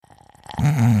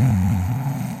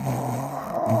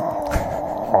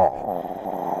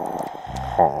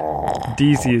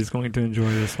DZ is going to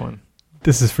enjoy this one.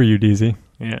 This is for you, DZ.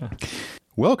 Yeah.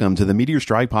 Welcome to the Meteor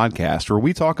Strike podcast, where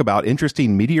we talk about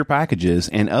interesting Meteor packages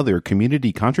and other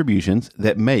community contributions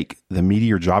that make the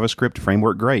Meteor JavaScript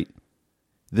framework great.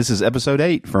 This is episode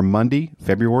 8 for Monday,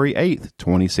 February 8th,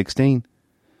 2016.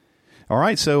 All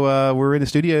right, so we're in the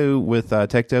studio with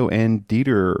Tecto and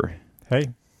Dieter. Hey.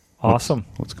 Awesome.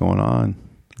 What's going on?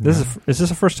 Is this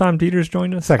the first time Dieter's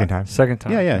joined us? Second time. Second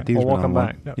time. Yeah. Dieter's Well, welcome been on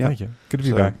back. one. Yeah. Thank you. Good to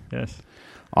be back. Yes.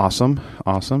 Awesome.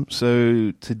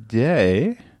 So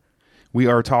today we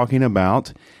are talking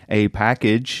about a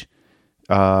package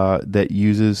that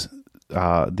uses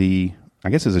I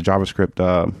guess it's a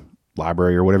JavaScript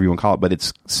library or whatever you want to call it, but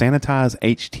it's Sanitize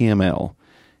HTML.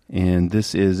 And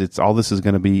this is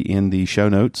going to be in the show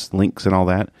notes, links and all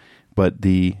that. But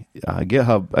the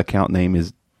GitHub account name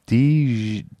is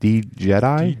DJedi.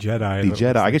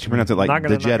 DJedi. I guess you pronounce it like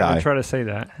the Jedi. Not gonna try to say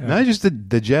that. Yeah. No, just the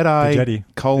Jedi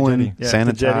colon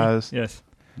sanitize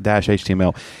dash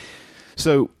HTML.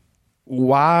 So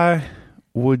why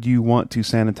would you want to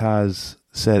sanitize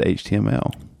said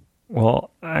HTML?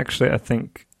 Well, actually, I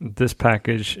think this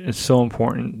package is so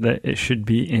important that it should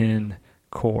be in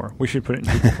core. We should put it in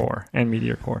Drupal core and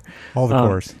Meteor core. All the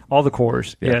cores. All the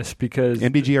cores, yes, because...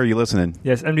 MDG, are you listening?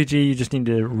 Yes, MDG, you just need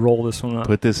to roll this one up.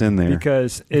 Put this in there.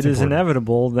 Because it is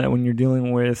inevitable that when you're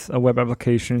dealing with a web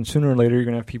application, sooner or later you're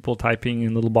going to have people typing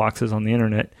in little boxes on the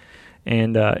internet.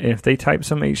 And if they type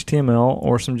some HTML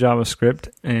or some JavaScript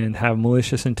and have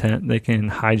malicious intent, they can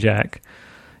hijack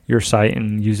your site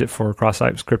and use it for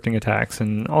cross-site scripting attacks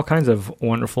and all kinds of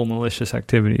wonderful malicious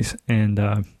activities.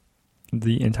 And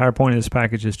the entire point of this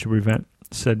package is to prevent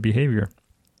said behavior.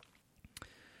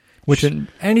 Which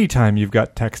anytime you've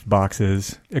got text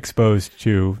boxes exposed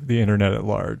to the internet at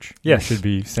large, yes, you should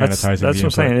be sanitizing that's what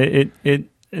I'm saying.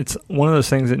 It's one of those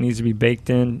things that needs to be baked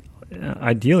in,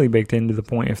 ideally baked in to the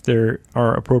point if there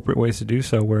are appropriate ways to do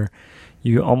so where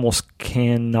you almost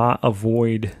cannot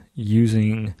avoid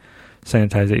using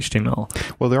sanitized HTML.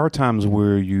 Well, there are times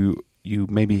where you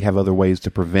maybe have other ways to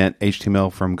prevent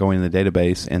HTML from going in the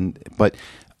database. But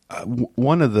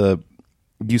one of the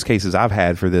use cases I've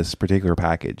had for this particular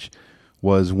package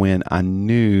was when I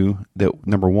knew that,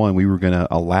 number one, we were going to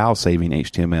allow saving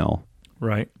HTML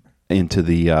right into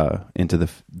the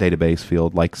database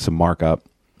field, like some markup.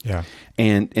 Yeah.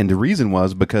 And the reason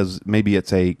was because maybe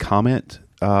it's a comment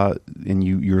and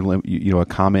you're a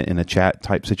comment in a chat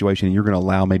type situation, and you're going to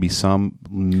allow maybe some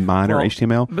minor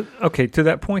HTML. But okay, to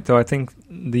that point though, I think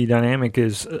the dynamic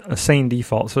is a sane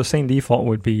default. So a sane default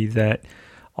would be that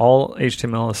all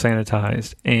HTML is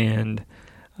sanitized, and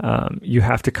you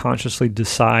have to consciously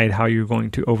decide how you're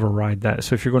going to override that.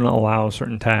 So if you're going to allow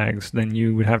certain tags, then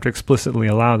you would have to explicitly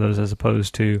allow those as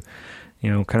opposed to,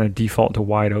 kind of default to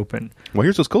wide open. Well,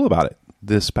 here's what's cool about it.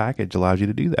 This package allows you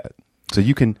to do that. So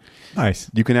you can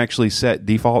actually set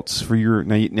defaults for your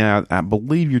now. I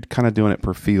believe you're kind of doing it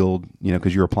per field,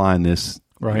 because you're applying this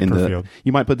right in per the field.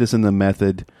 You might put this in the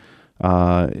method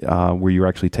where you're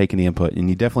actually taking the input, and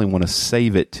you definitely want to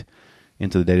save it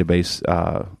into the database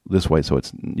this way, so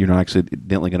you're not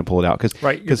accidentally going to pull it out.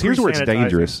 Because here's where it's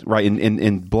dangerous, right?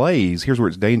 In Blaze, here's where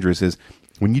it's dangerous is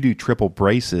when you do triple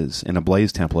braces in a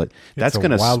Blaze template, that's going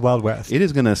to wild west. It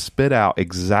is going to spit out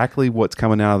exactly what's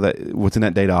coming out of what's in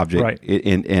that data object, right?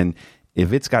 And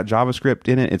if it's got JavaScript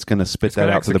in it, it's going to spit that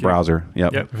out to the browser.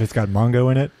 Yep. Yep. If it's got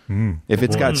Mongo in it, if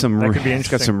it's got some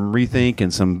Rethink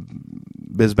and some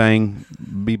BizBang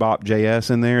Bebop JS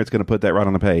in there, it's going to put that right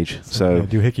on the page. So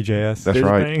Doohickey JS. That's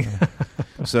right.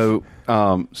 So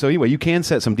anyway, you can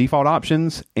set some default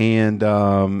options, and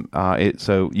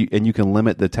you can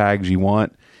limit the tags you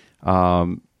want.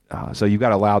 So you've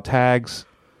got allowed tags,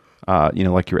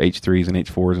 like your H3s and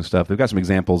H4s and stuff. They've got some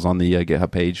examples on the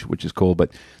GitHub page, which is cool.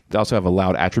 But they also have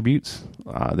allowed attributes.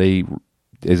 They,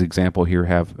 as example here,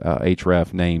 have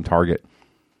href, name, target,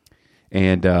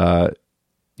 and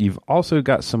you've also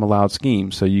got some allowed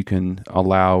schemes. So you can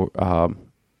allow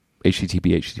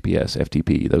HTTP, HTTPS,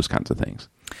 FTP, those kinds of things.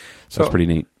 So that's pretty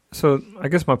neat. So I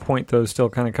guess my point, though, is still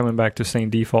kind of coming back to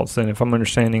saying defaults. Then, if I'm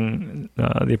understanding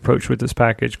the approach with this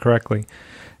package correctly,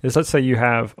 is let's say you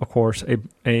have, of course,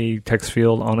 a text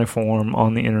field on a form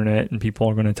on the internet, and people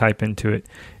are going to type into it.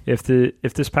 If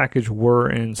this package were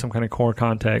in some kind of core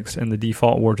context and the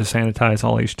default were to sanitize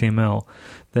all HTML,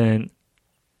 then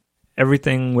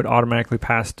everything would automatically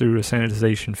pass through a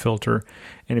sanitization filter.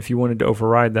 And if you wanted to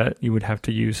override that, you would have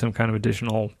to use some kind of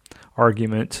additional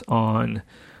argument on,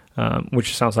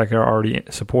 which sounds like they're already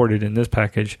supported in this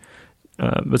package,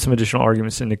 but some additional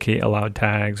arguments to indicate allowed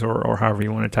tags or however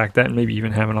you want to attack that, and maybe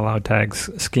even have an allowed tags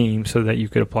scheme so that you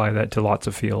could apply that to lots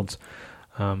of fields.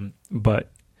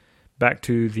 But back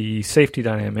to the safety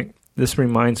dynamic, this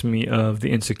reminds me of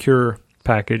the Insecure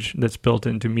package that's built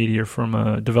into Meteor from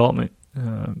a development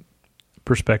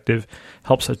perspective.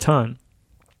 Helps a ton.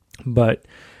 But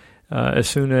as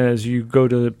soon as you go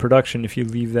to production, if you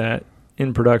leave that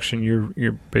in production,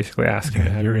 you're basically asking to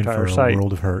have your entire site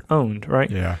world of hurt owned, right?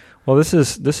 Yeah. Well, this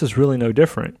is really no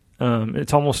different.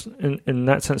 It's almost, in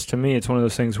that sense, to me, it's one of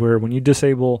those things where when you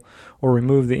disable or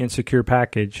remove the Insecure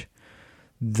package,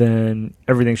 then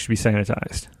everything should be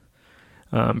sanitized.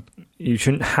 You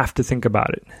shouldn't have to think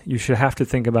about it. You should have to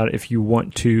think about it if you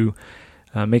want to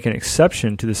make an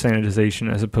exception to the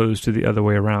sanitization as opposed to the other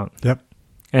way around. Yep.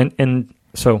 And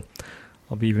so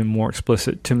I'll be even more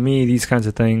explicit. To me, these kinds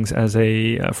of things, as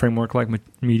a framework like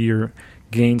Meteor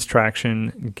gains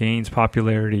traction, gains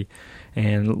popularity,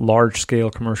 and large-scale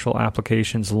commercial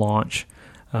applications launch,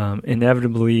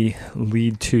 inevitably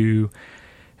lead to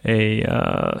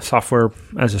a software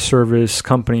as a service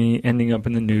company ending up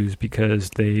in the news because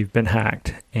they've been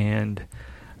hacked. And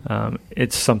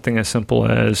it's something as simple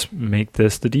as make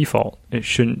this the default. It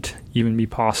shouldn't even be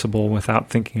possible without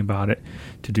thinking about it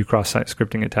to do cross-site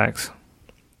scripting attacks.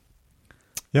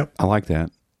 Yep. I like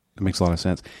that. It makes a lot of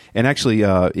sense. And actually,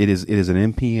 it is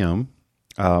an NPM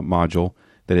module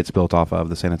that it's built off of,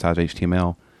 the sanitized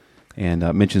HTML,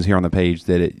 and mentions here on the page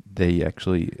that they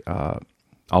actually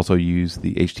also use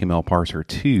the HTML parser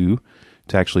 2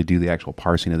 to actually do the actual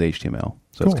parsing of the HTML.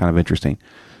 So Cool. It's kind of interesting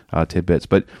tidbits.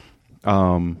 But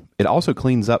it also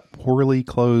cleans up poorly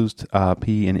closed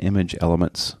P and image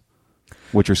elements,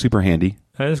 which are super handy.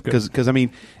 That is good. Because I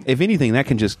mean, if anything, that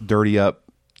can just dirty up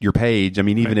your page. I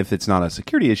mean, even if it's not a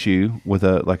security issue with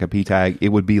a P tag, it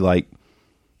would be like,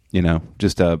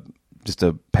 just a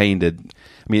pain to.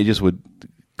 I mean, it just would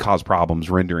cause problems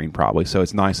rendering probably. So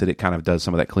it's nice that it kind of does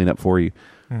some of that cleanup for you.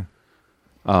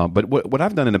 But what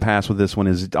I've done in the past with this one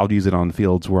is I'll use it on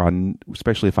fields where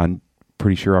especially if I'm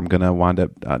pretty sure I'm going to wind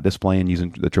up displaying using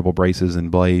the triple braces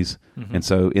and Blaze. Mm-hmm. And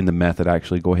so in the method, I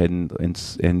actually go ahead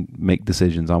and make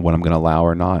decisions on what I'm going to allow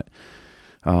or not.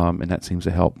 And that seems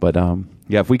to help. But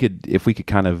yeah, if we could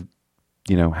kind of,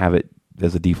 have it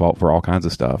as a default for all kinds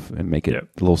of stuff and make it a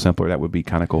little simpler, that would be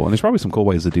kind of cool. And there's probably some cool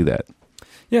ways to do that.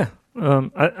 Yeah.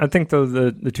 I think though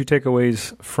the two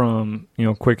takeaways from,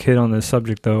 quick hit on this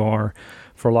subject though are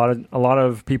for a lot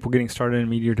of people getting started in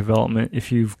Meteor development,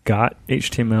 if you've got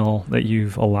HTML that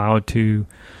you've allowed to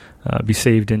be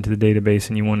saved into the database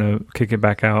and you want to kick it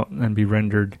back out and be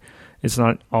rendered, it's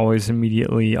not always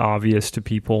immediately obvious to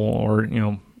people, or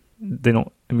they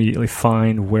don't immediately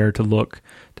find where to look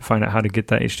to find out how to get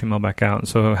that HTML back out. And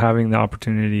so having the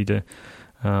opportunity to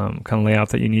kind of lay out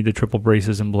that you need the triple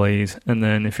braces and Blaze, and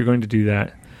then if you're going to do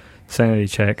that, sanity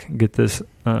check, get this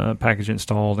package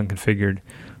installed and configured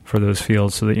for those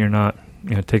fields so that you're not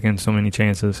taking so many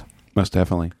chances. Most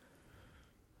definitely.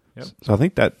 Yep. So I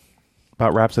think that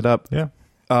about wraps it up. Yeah.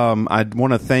 I'd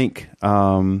want to thank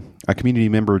a community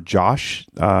member, Josh,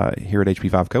 here at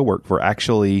HP5 Cowork, for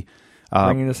actually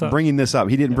bringing this up.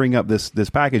 He didn't bring up this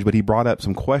package, but he brought up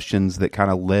some questions that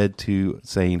kind of led to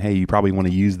saying, hey, you probably want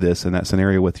to use this in that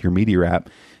scenario with your Meteor app.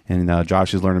 And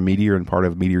Josh is learning Meteor and part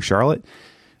of Meteor Charlotte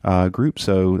group,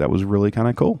 so that was really kind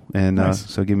of cool. And nice.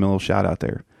 So give him a little shout out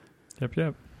there.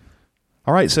 Yep.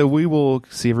 All right, so we will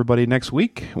see everybody next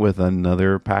week with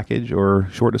another package or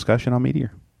short discussion on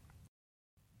Meteor.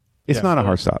 It's not a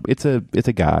hard stop. It's a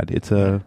guide. It's a